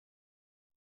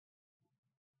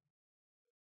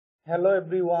Hello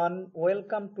everyone,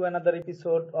 welcome to another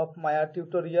episode of Maya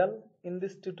tutorial. In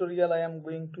this tutorial I am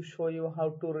going to show you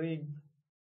how to rig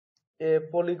a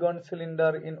polygon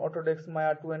cylinder in Autodesk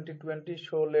Maya 2020.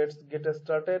 So let's get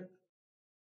started.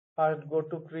 First go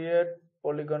to create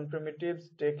polygon primitives,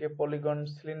 take a polygon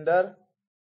cylinder,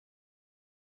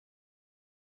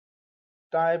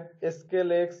 type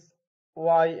scale X,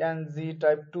 Y and Z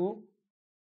type 2,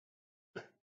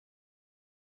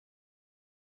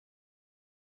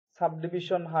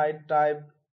 subdivision height type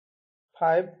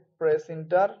 5, press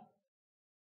enter.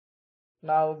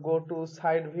 Now go to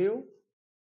side view,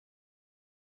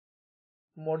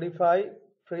 modify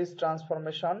freeze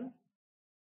transformation.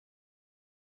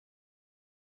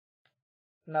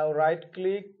 Now right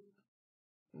click,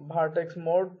 vertex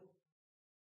mode,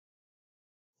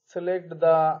 select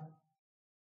the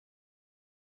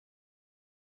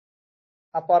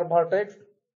upper vertex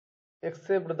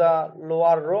except the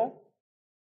lower row.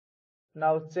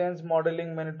 Now change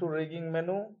modeling menu to rigging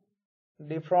menu,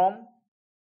 deform,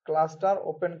 cluster,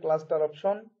 open cluster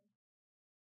option,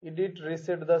 edit,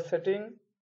 reset the setting,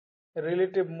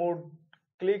 relative mode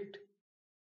clicked,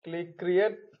 click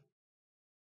create.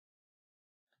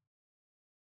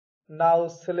 Now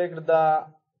select the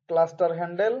cluster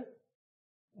handle,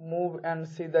 move and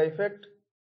see the effect,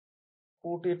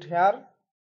 put it here,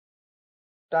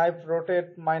 type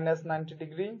rotate -90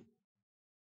 degree,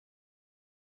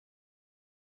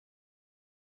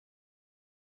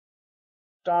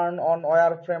 turn on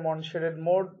wireframe on shaded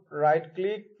mode, right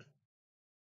click,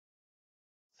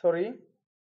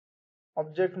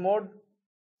 object mode,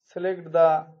 select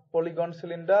the polygon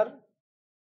cylinder,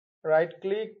 right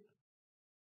click,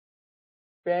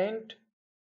 paint,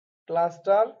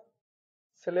 cluster,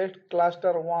 select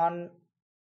cluster 1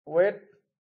 weight,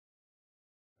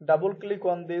 double click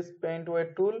on this paint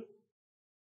weight tool,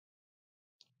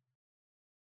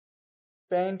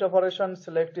 paint operation,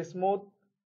 select smooth,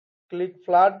 click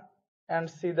flood and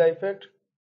see the effect.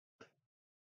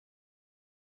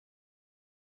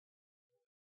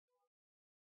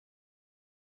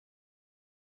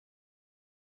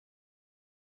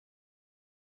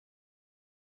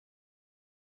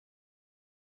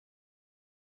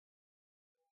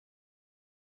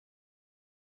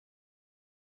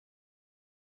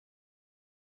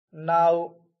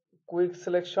 Now quick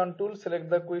selection tool, select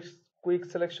the quick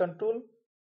selection tool,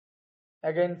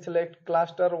 again select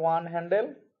cluster 1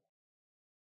 handle,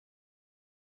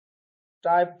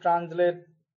 type translate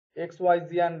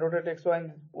XYZ and rotate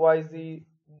XYZ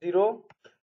 0,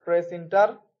 press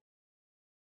enter.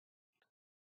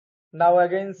 Now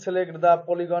again select the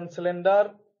polygon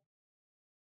cylinder,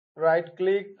 right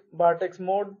click, vertex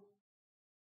mode,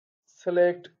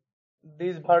 select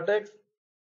this vertex,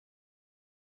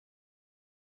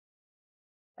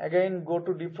 again go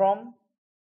to deform,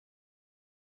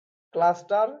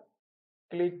 cluster,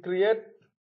 click create,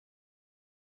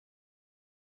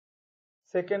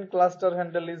 second cluster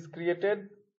handle is created.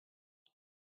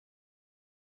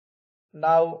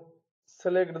 Now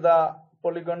select the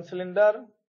polygon cylinder,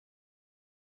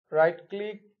 right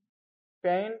click,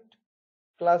 paint,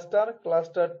 cluster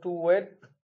 2 weight,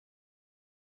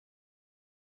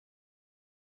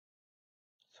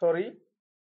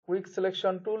 quick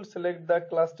selection tool, select the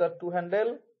cluster 2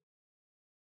 handle,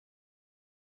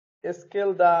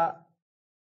 scale the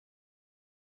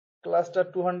cluster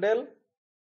 2 handle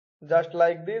just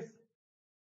like this.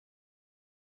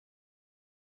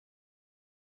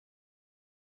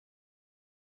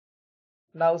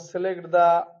 Now select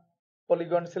the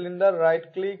polygon cylinder,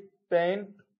 right click, paint,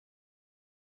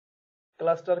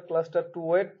 cluster 2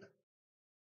 weight,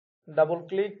 double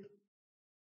click,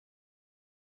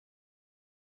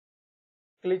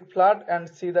 click flat and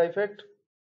see the effect.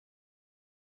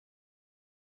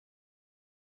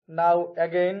 Now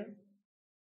again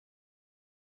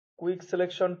quick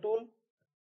selection tool,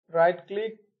 right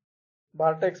click,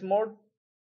 vertex mode,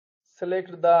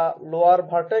 select the lower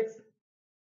vertex,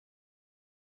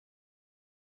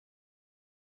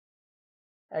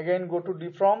 again go to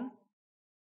deform,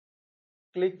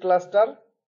 click cluster,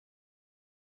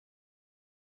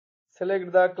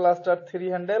 select the cluster 3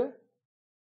 handle,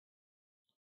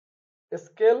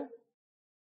 scale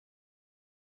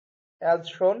as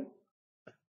shown.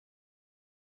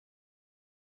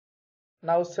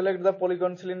 Now select the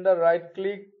polygon cylinder, right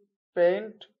click,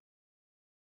 paint,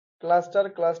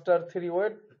 cluster 3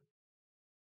 weight,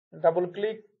 double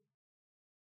click,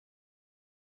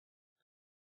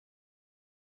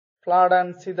 flood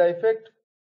and see the effect.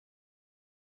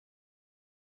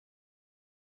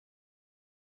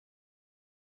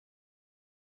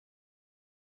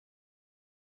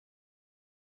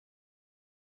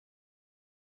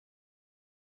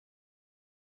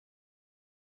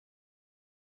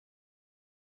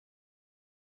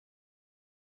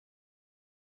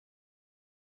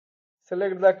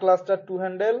 Select the cluster 2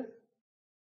 handle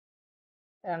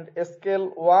and scale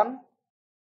 1,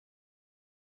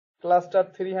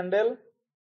 cluster 3 handle,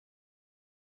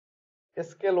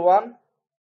 scale 1,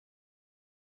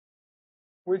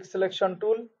 quick selection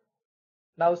tool.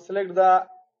 Now select the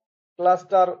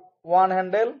cluster 1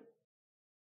 handle,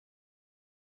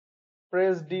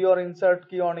 press D or insert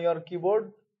key on your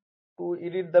keyboard to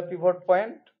edit the pivot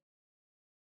point,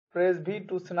 press V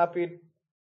to snap it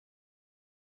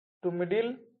to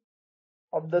middle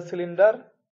of the cylinder.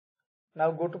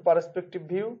 Now go to perspective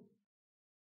view,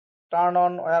 turn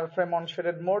on wireframe on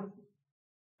shaded mode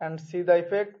and see the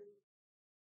effect.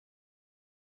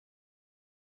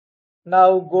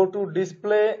 Now go to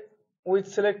display with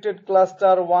selected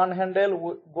cluster 1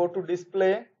 handle, go to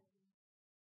display,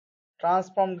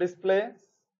 transform display,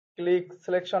 click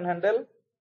selection handle,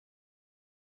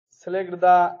 select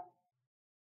the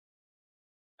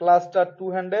cluster 2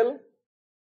 handle,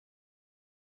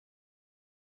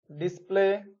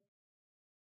 display,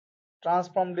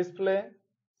 transform display,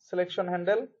 selection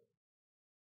handle,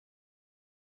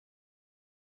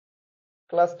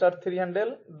 cluster 3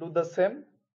 handle, do the same.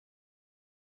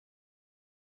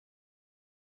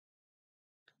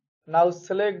 Now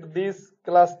select this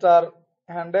cluster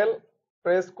handle,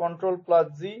 press Ctrl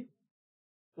plus G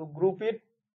to group it.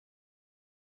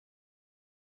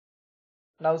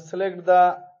 Now select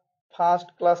the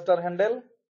first cluster handle,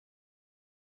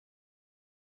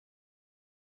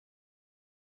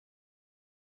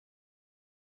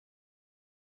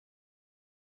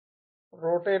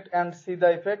 rotate and see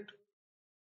the effect.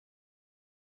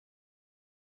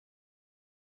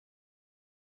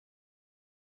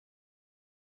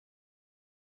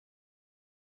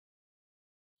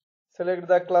 Select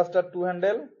the cluster 2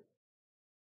 handle,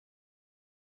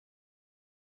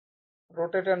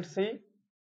 rotate and see.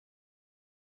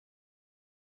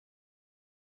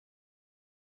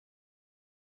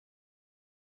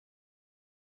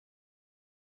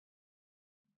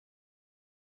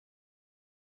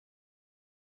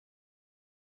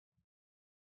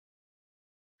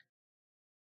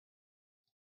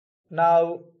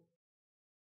 Now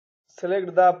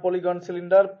select the polygon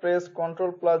cylinder, press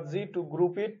Ctrl plus G to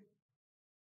group it.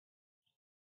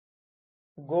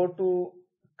 Go to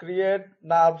create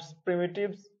nerves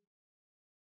primitives,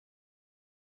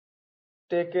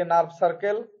 take a nerve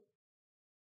circle,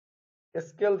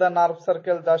 scale the nerve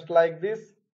circle just like this,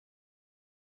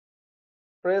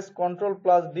 press Ctrl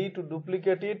plus D to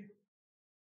duplicate it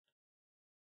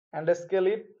and scale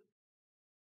it.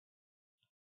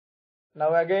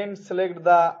 Now again select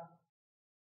the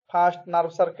first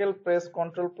nerve circle, press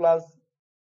Ctrl plus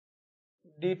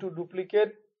D to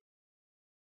duplicate,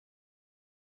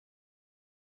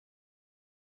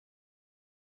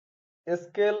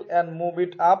 scale and move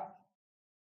it up.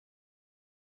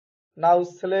 Now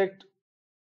select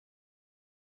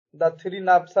the 3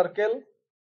 nerve circle,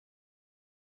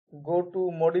 go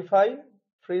to modify,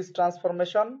 freeze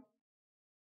transformation,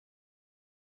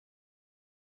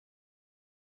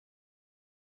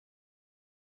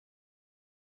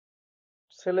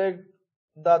 select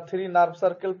the 3 nerve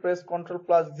circle, press Ctrl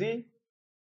plus G.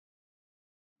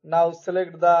 Now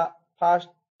select the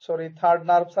third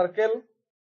nerve circle,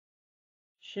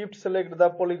 shift select the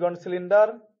polygon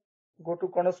cylinder, go to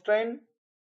constraint,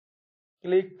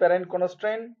 click parent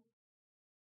constraint.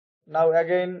 Now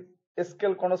again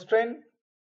scale constraint,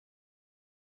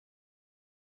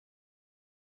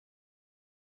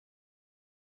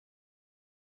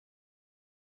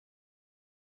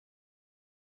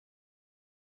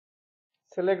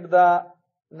 select the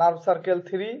nerve circle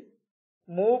 3,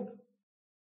 move.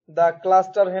 The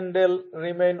cluster handle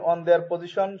remain on their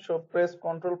position, so press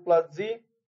Ctrl plus G.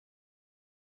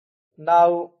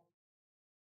 Now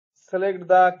select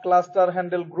the cluster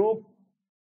handle group.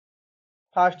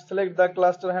 First select the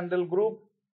cluster handle group,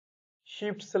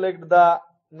 shift select the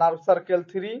nerve circle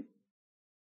 3,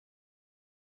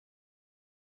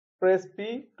 press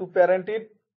P to parent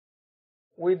it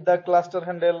with the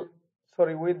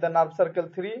with the nerve circle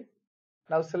 3.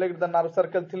 Now select the nerve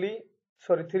circle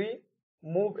 3,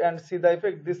 move and see the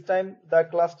effect. This time the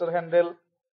cluster handle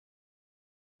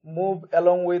move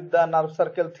along with the nerve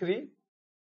circle 3.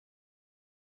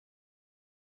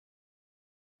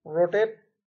 Rotate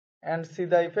and see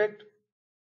the effect.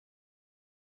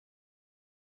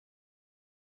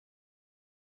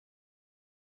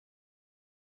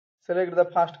 Select the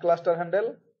first cluster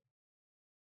handle,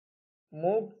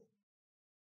 move,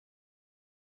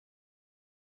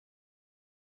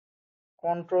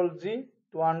 Ctrl G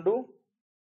to undo,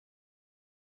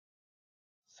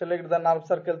 select the nerve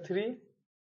circle 3,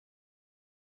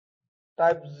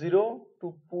 type 0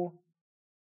 to put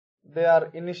their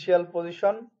initial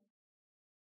position.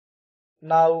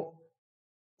 Now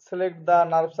select the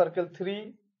nerve circle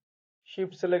 3,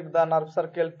 shift select the nerve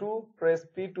circle 2, press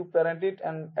P to parent it,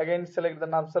 and again select the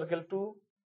nerve circle 2,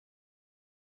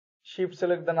 shift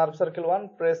select the nerve circle 1,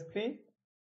 press P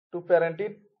to parent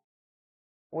it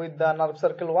with the nerve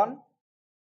circle 1.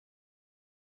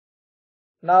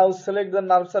 Now select the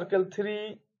nerve circle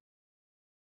 3,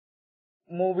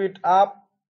 move it up,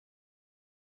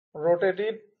 rotate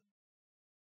it,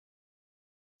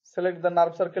 select the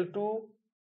nerve circle 2,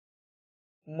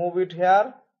 move it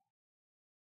here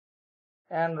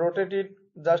and rotate it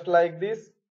just like this.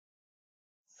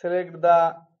 Select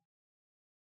the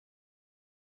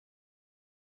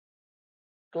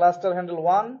cluster handle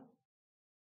 1,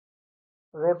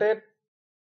 rotate,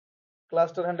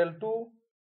 cluster handle 2,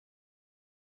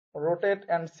 rotate,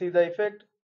 and see the effect.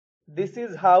 This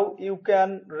is how you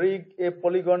can rig a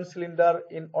polygon cylinder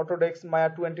in Autodesk Maya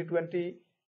 2020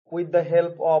 with the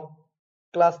help of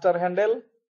cluster handle.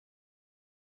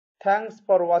 Thanks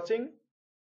for watching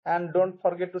and don't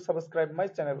forget to subscribe my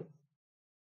channel.